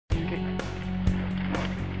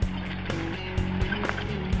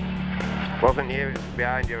Wasn't you, it was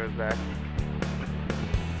behind you, was there.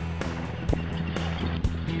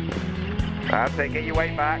 That's it, get your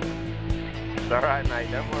weight back. It's alright, mate,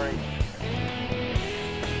 don't worry.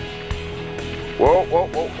 Whoa, whoa,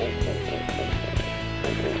 whoa, whoa, whoa, whoa.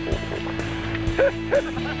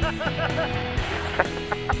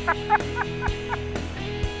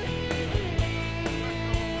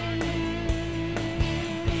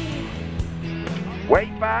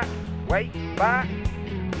 Weight back, weight back.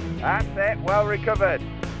 That's it, well recovered.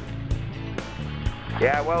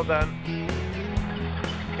 Yeah, well done.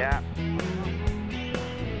 Yeah.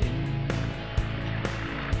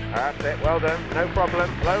 That's it, well done, no problem.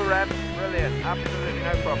 Low rev, brilliant, absolutely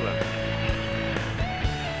no problem.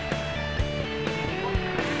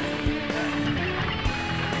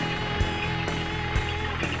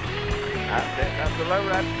 That's it, that's the low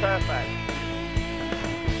rev, perfect.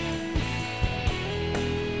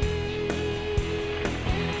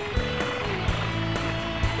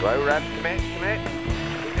 Low rev, commit, commit.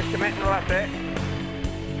 Just commit and that's it.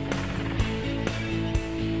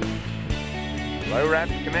 Low rev,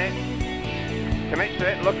 commit. Commit to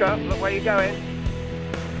it, look up, look where you're going.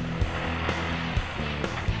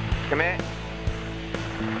 Commit.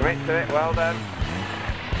 Commit to it, well done.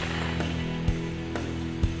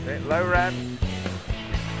 That's it, low rev.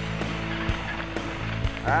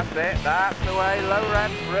 That's it, that's the way, low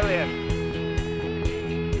rev, brilliant.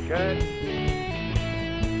 Good.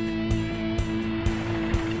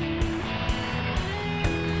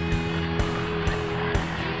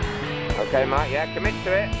 Okay, Mark, yeah, commit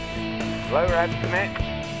to it. Low rev, commit.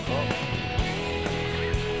 Oh.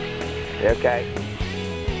 You okay?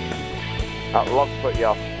 That log put you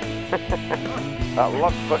off. That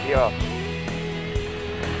log put you off.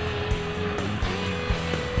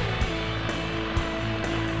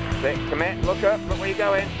 Sit, commit, look up, look where you're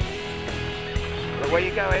going. Look where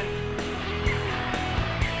you're going.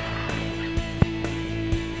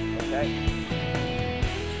 Okay.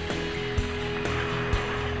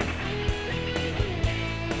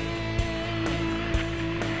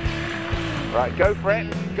 Right, go for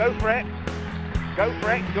it, go for it, go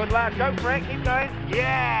for it, good lad, go for it, keep going,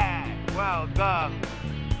 yeah, well done,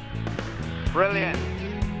 brilliant,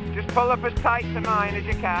 just pull up as tight to mine as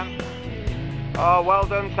you can. Oh, well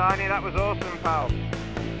done Tiny, that was awesome pal.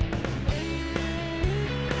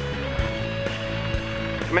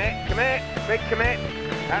 Commit, commit, big commit,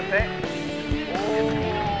 that's it.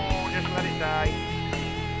 Oh, just let it die.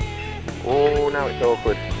 Oh, now it's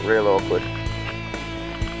awkward, real awkward.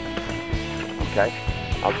 Okay,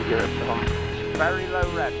 I'll give you some very low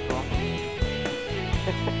rev, go on.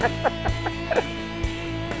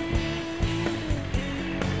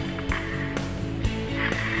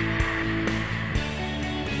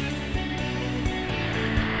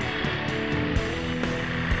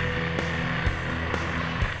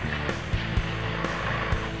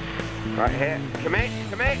 Right here, commit,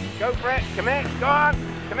 commit, go for it, commit, go on,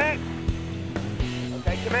 commit.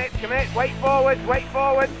 Okay, commit, commit, weight forward, weight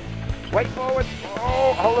forward. Weight forward.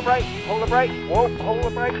 Oh, hold the brake. Hold the brake. Whoa, hold the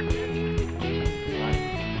brake. Right.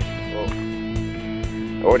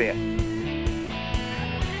 Oh dear.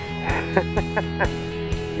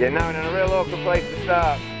 You're now in a real awkward place to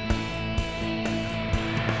start.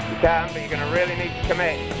 You can, but you're going to really need to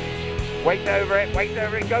commit. Weight over it,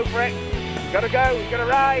 go for it. Gotta go, you gotta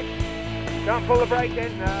ride. Can't pull the brake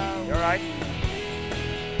in. No. You're alright.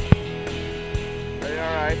 Are you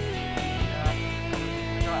alright?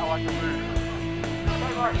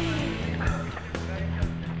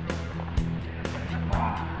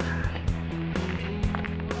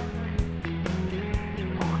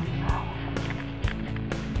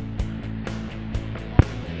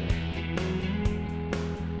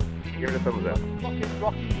 Give it a thumbs up.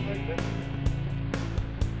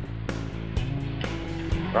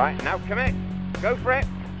 Right, now commit. Go for it.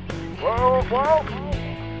 Whoa, whoa.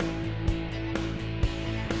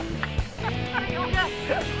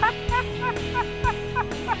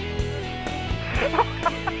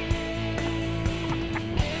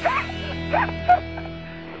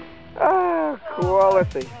 Oh,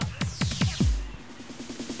 quality.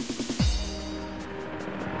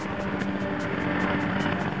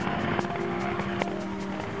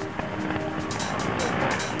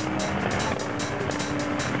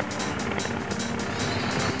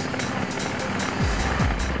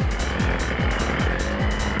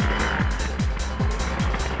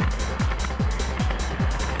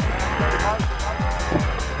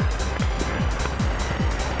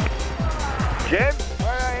 Jim,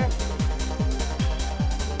 where are you?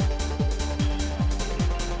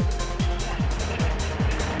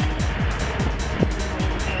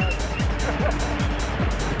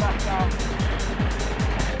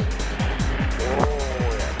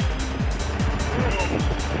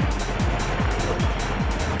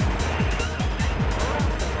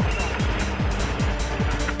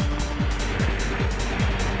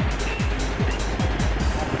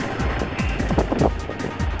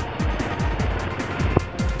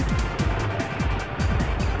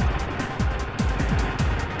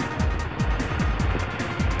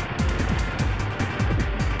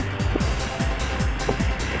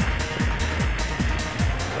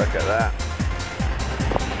 Look at that.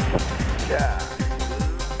 Yeah.